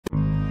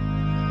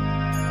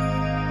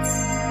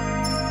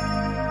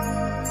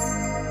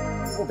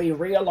be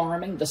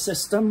realarming the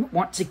system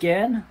once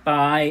again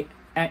by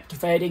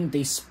activating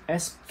the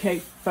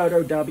SK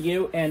Photo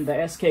W and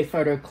the SK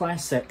Photo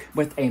Classic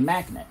with a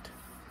magnet.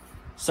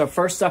 So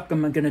first up,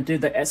 I'm going to do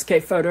the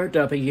SK Photo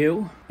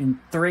W in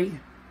 3,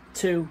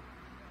 2,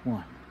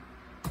 1.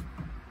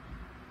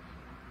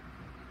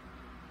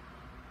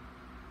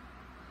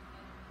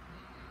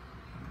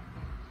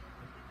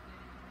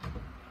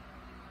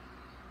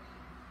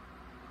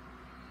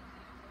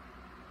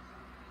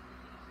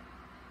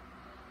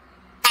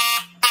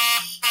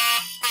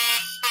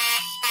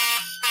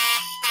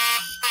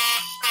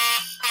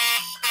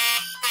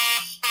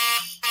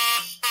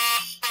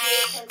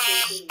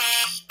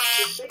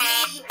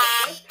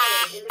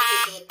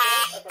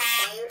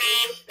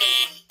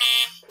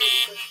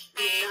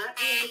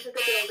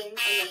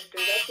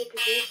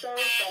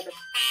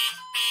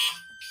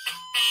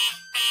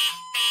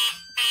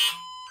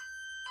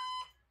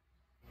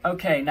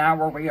 Okay, now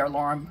we'll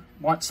realarm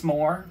once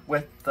more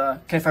with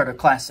the K-Photo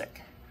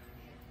Classic.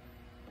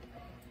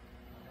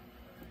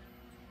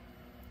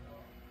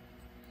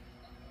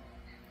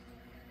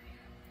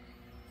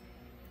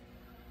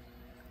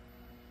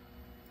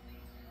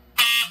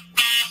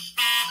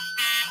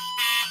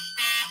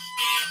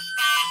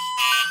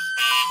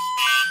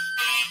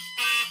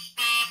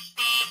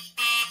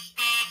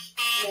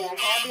 May I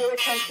have your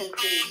attention,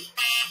 please?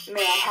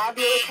 May I have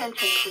your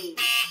attention, please?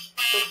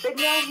 The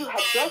signal you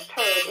have just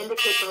heard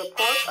indicates a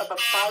report of a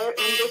fire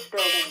in this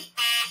building.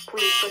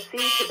 Please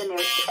proceed to the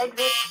nearest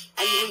exit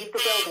and leave the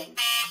building.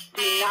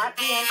 Do not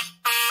re-enter.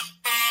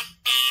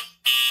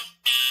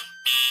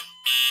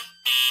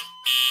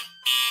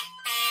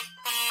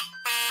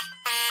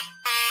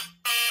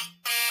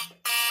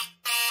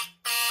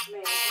 May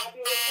I have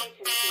your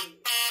attention,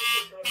 please? This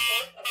is a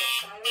report of a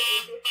fire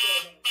in this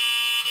building.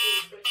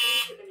 Please proceed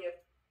to the nearest.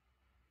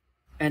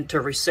 And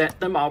to reset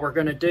them, all we're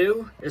going to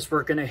do is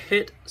we're going to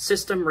hit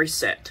System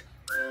Reset.